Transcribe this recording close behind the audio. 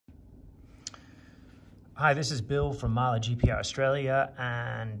Hi, this is Bill from Marla GPR Australia,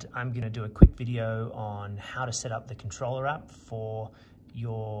 and I'm going to do a quick video on how to set up the controller app for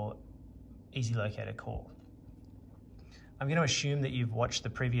your Easy Locator Core. I'm going to assume that you've watched the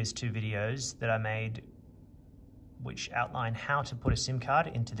previous two videos that I made which outline how to put a SIM card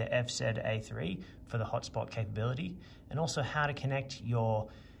into the FZ-A3 for the hotspot capability, and also how to connect your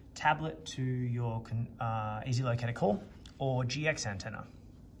tablet to your Easy Locator Core or GX antenna.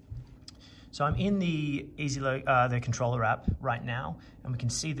 So I'm in the the controller app right now, and we can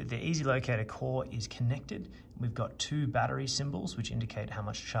see that the Easy Locator Core is connected. We've got two battery symbols which indicate how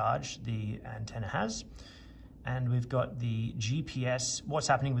much charge the antenna has. And we've got the GPS, what's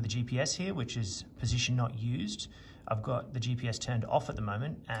happening with the GPS here, which is position not used. I've got the GPS turned off at the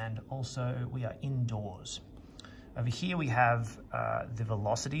moment, and also we are indoors. Over here we have the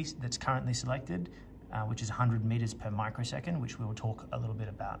velocity that's currently selected, which is 100 meters per microsecond, which we will talk a little bit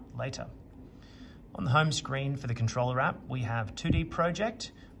about later. On the home screen for the controller app, we have 2D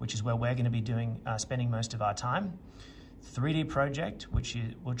Project, which is where we're going to be spending most of our time. 3D Project, which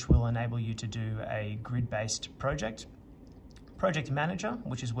will enable you to do a grid-based project. Project Manager,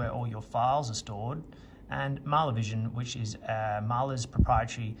 which is where all your files are stored. And Marla Vision, which is Marla's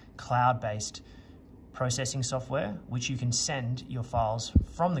proprietary cloud-based processing software, which you can send your files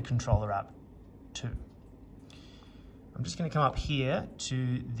from the controller app to. I'm just going to come up here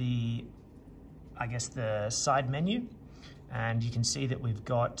to the side menu, and you can see that we've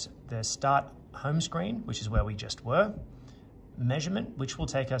got the Start Home Screen, which is where we just were. Measurement, which will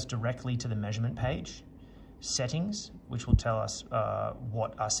take us directly to the measurement page. Settings, which will tell us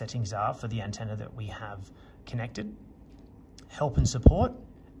what our settings are for the antenna that we have connected. Help and support,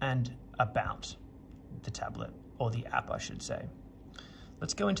 and about the tablet, or the app I should say.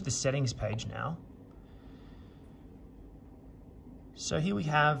 Let's go into the settings page now. So here we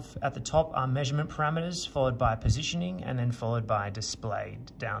have at the top our measurement parameters, followed by positioning, and then followed by display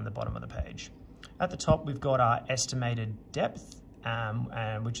down the bottom of the page. At the top we've got our estimated depth,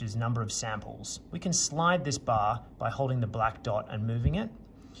 which is number of samples. We can slide this bar by holding the black dot and moving it.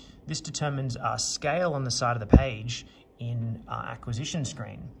 This determines our scale on the side of the page in our acquisition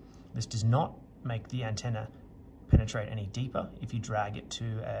screen. This does not make the antenna penetrate any deeper if you drag it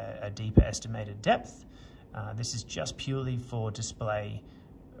to a deeper estimated depth. This is just purely for display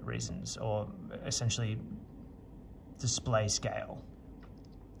reasons, or essentially display scale.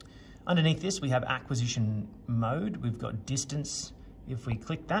 Underneath this we have acquisition mode. We've got distance. If we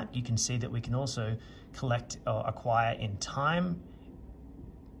click that, you can see that we can also collect or acquire in time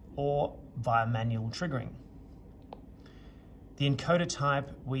or via manual triggering. The encoder type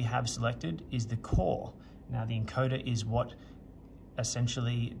we have selected is the core. Now the encoder is what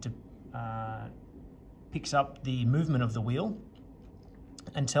essentially picks up the movement of the wheel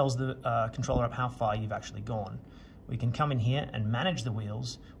and tells the controller app how far you've actually gone. We can come in here and manage the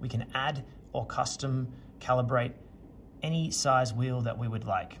wheels. We can add or custom calibrate any size wheel that we would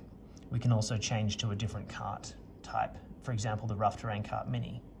like. We can also change to a different cart type, for example, the rough terrain cart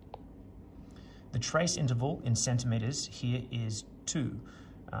mini. The trace interval in centimeters here is 2.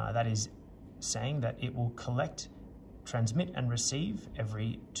 That is saying that it will collect, transmit and receive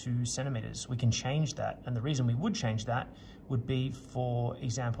every 2 centimeters. We can change that, and the reason we would change that would be, for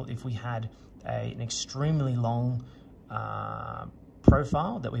example, if we had an extremely long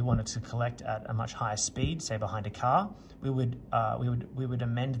profile that we wanted to collect at a much higher speed, say behind a car, we would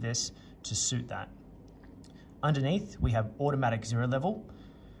amend this to suit that. Underneath we have automatic zero level.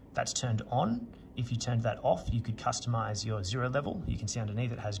 That's turned on. If you turned that off, you could customize your zero level. You can see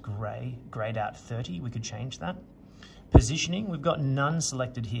underneath it has grayed out 30. We could change that. Positioning, we've got none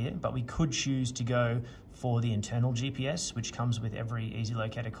selected here, but we could choose to go for the internal GPS, which comes with every Easy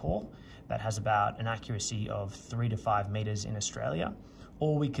Locator Core. That has about an accuracy of 3 to 5 meters in Australia.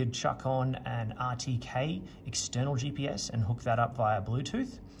 Or we could chuck on an RTK external GPS and hook that up via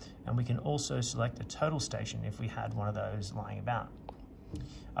Bluetooth. And we can also select a total station if we had one of those lying about.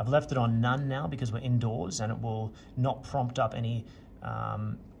 I've left it on none now because we're indoors, and it will not prompt up any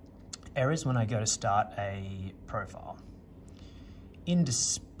errors when I go to start a profile. In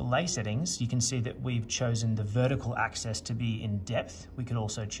display settings, you can see that we've chosen the vertical axis to be in depth. We could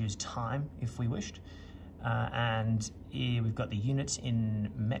also choose time if we wished. And here we've got the units in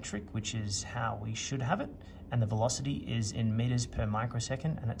metric, which is how we should have it. And the velocity is in meters per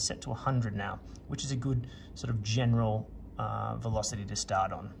microsecond, and it's set to 100 now, which is a good sort of general velocity to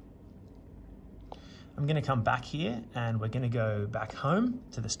start on. I'm going to come back here, and we're going to go back home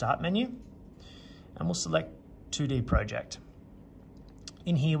to the start menu, and we'll select 2D Project.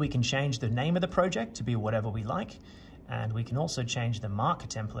 In here we can change the name of the project to be whatever we like, And we can also change the marker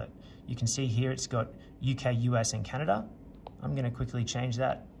template. You can see here it's got UK, US, and Canada. I'm going to quickly change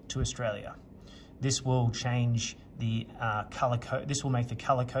that to Australia. This will change the color code. This will make the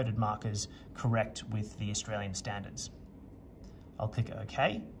color-coded markers correct with the Australian standards. I'll click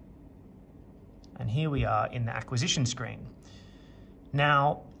OK. And here we are in the acquisition screen.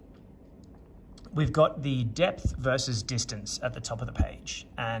 Now, we've got the depth versus distance at the top of the page.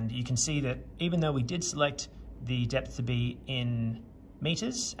 And you can see that even though we did select the depth to be in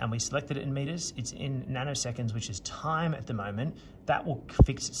meters, and we selected it in meters, it's in nanoseconds, which is time at the moment. That will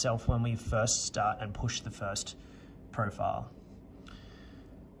fix itself when we first start and push the first profile.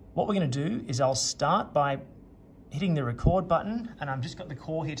 What we're going to do is I'll start by hitting the record button, and I've just got the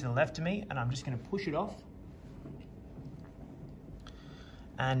core here to the left of me, and I'm just going to push it off.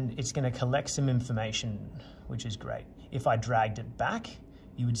 And it's going to collect some information, which is great. If I dragged it back,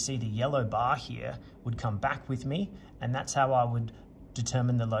 you would see the yellow bar here would come back with me, and that's how I would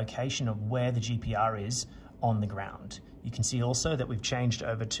determine the location of where the GPR is on the ground. You can see also that we've changed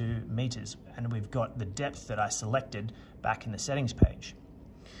over to meters, and we've got the depth that I selected back in the settings page.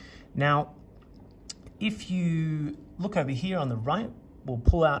 Now, if you look over here on the right, we'll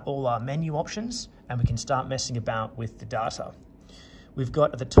pull out all our menu options and we can start messing about with the data. We've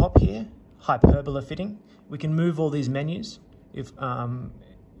got at the top here, hyperbola fitting. We can move all these menus,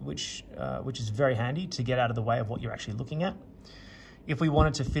 which is very handy to get out of the way of what you're actually looking at. If we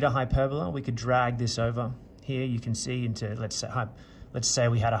wanted to fit a hyperbola, we could drag this over. Here you can see into, let's say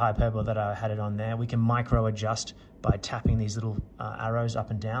we had a hyperbola that I had it on there. We can micro adjust by tapping these little arrows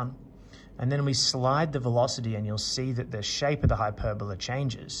up and down. And then we slide the velocity and you'll see that the shape of the hyperbola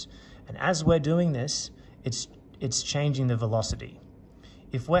changes. And as we're doing this, it's changing the velocity.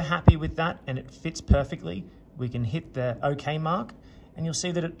 If we're happy with that and it fits perfectly, we can hit the OK mark, and you'll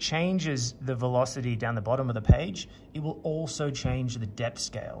see that it changes the velocity down the bottom of the page. It will also change the depth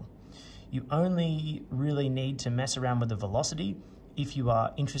scale. You only really need to mess around with the velocity if you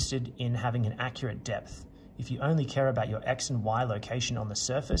are interested in having an accurate depth. If you only care about your X and Y location on the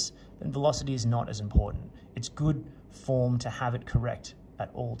surface, then velocity is not as important. It's good form to have it correct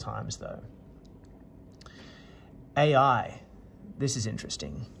at all times though. AI, this is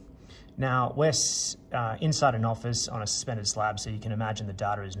interesting. Now, we're inside an office on a suspended slab, so you can imagine the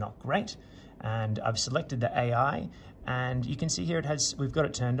data is not great. And I've selected the AI, and you can see here we've got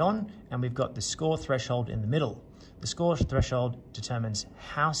it turned on, and we've got the score threshold in the middle. The score threshold determines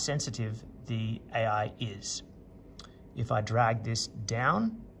how sensitive the AI is. If I drag this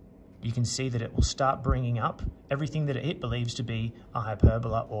down, you can see that it will start bringing up everything that it believes to be a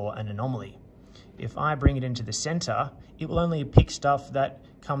hyperbola or an anomaly. If I bring it into the center, it will only pick stuff that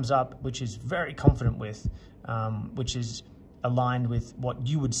comes up, which is very confident with, which is aligned with what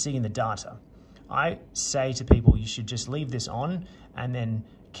you would see in the data. I say to people, you should just leave this on and then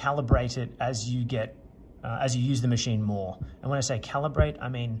calibrate it as you use the machine more. And when I say calibrate, I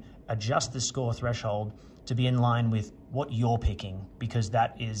mean adjust the score threshold to be in line with what you're picking, because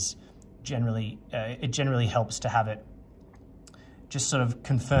that is generally, it generally helps to have it just sort of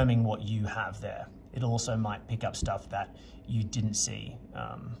confirming what you have there. It also might pick up stuff that you didn't see,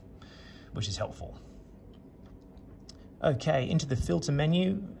 which is helpful. Okay, into the filter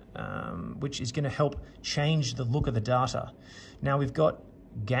menu, which is going to help change the look of the data. Now we've got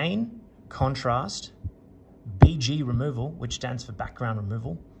gain, contrast, BG removal, which stands for background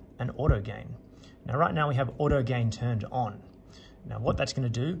removal, and auto gain. Now right now we have auto gain turned on. Now what that's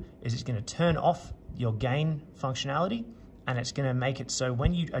going to do is it's going to turn off your gain functionality, and it's going to make it so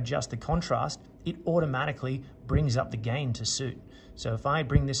when you adjust the contrast, it automatically brings up the gain to suit. So if I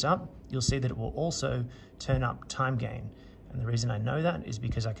bring this up, you'll see that it will also turn up time gain. And the reason I know that is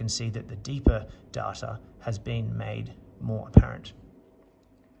because I can see that the deeper data has been made more apparent.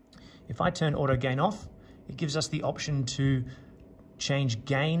 If I turn auto gain off, it gives us the option to change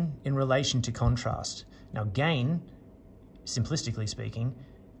gain in relation to contrast. Now gain, simplistically speaking,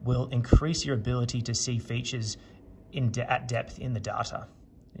 will increase your ability to see features at depth in the data.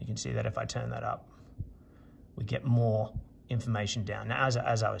 You can see that if I turn that up, we get more information down. Now, as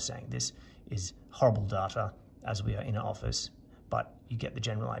I was saying, this is horrible data as we are in an office, but you get the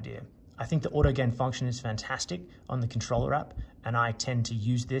general idea. I think the auto gain function is fantastic on the controller app, and I tend to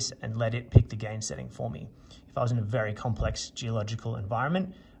use this and let it pick the gain setting for me. If I was in a very complex geological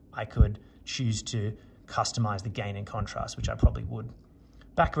environment, I could choose to customize the gain and contrast, which I probably would.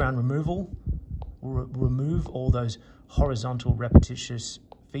 Background removal will remove all those horizontal repetitious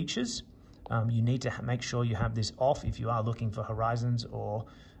features. You need to make sure you have this off if you are looking for horizons, or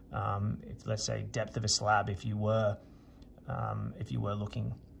if, let's say, depth of a slab, if you were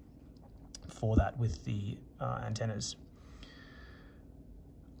looking for that with the antennas.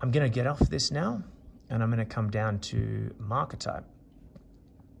 I'm going to get off this now, and I'm going to come down to marker type.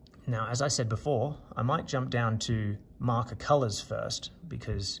 Now, as I said before, I might jump down to marker colors first,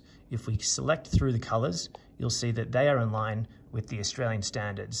 because if we select through the colors, you'll see that they are in line with the Australian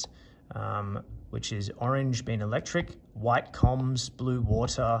standards, which is orange being electric, white comms, blue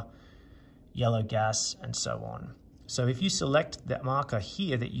water, yellow gas, and so on. So if you select that marker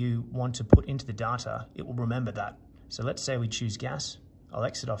here that you want to put into the data, it will remember that. So let's say we choose gas. I'll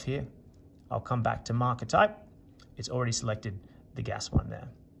exit off here. I'll come back to marker type. It's already selected the gas one there.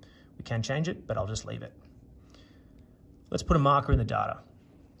 We can change it, but I'll just leave it. Let's put a marker in the data.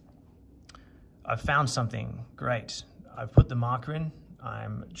 I've found something great. I've put the marker in.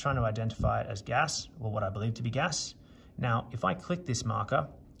 I'm trying to identify it as gas, or what I believe to be gas. Now, if I click this marker,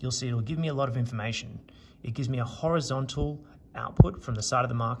 you'll see it'll give me a lot of information. It gives me a horizontal output from the side of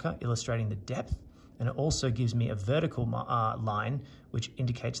the marker, illustrating the depth, and it also gives me a vertical line, which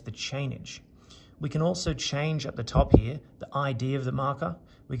indicates the chainage. We can also change at the top here the ID of the marker.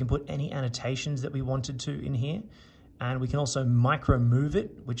 We can put any annotations that we wanted to in here, and we can also micro move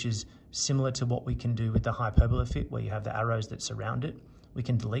it, which is similar to what we can do with the hyperbola fit, where you have the arrows that surround it. We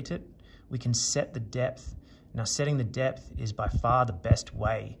can delete it. We can set the depth. Now, setting the depth is by far the best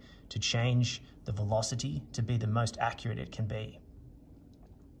way to change the velocity to be the most accurate it can be.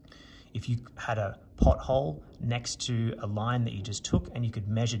 If you had a pothole next to a line that you just took and you could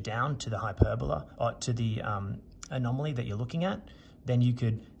measure down to the hyperbola or to the anomaly that you're looking at, then you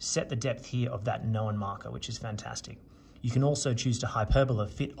could set the depth here of that known marker, which is fantastic. You can also choose to hyperbola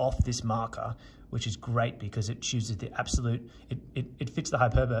fit off this marker, which is great because it chooses the absolute, it fits the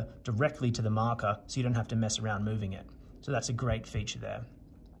hyperbola directly to the marker, so you don't have to mess around moving it. So that's a great feature there.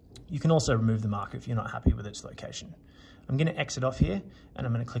 You can also remove the marker if you're not happy with its location. I'm going to exit off here, and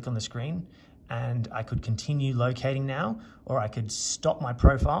I'm going to click on the screen, and I could continue locating now, or I could stop my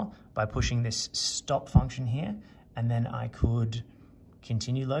profile by pushing this stop function here, and then I could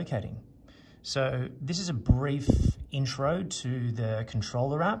continue locating. So this is a brief intro to the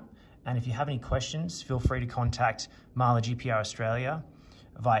controller app, and if you have any questions, feel free to contact Marla GPR Australia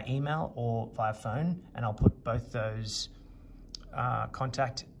via email or via phone, and I'll put both those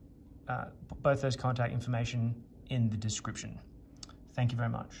contact information in the description. Thank you very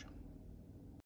much.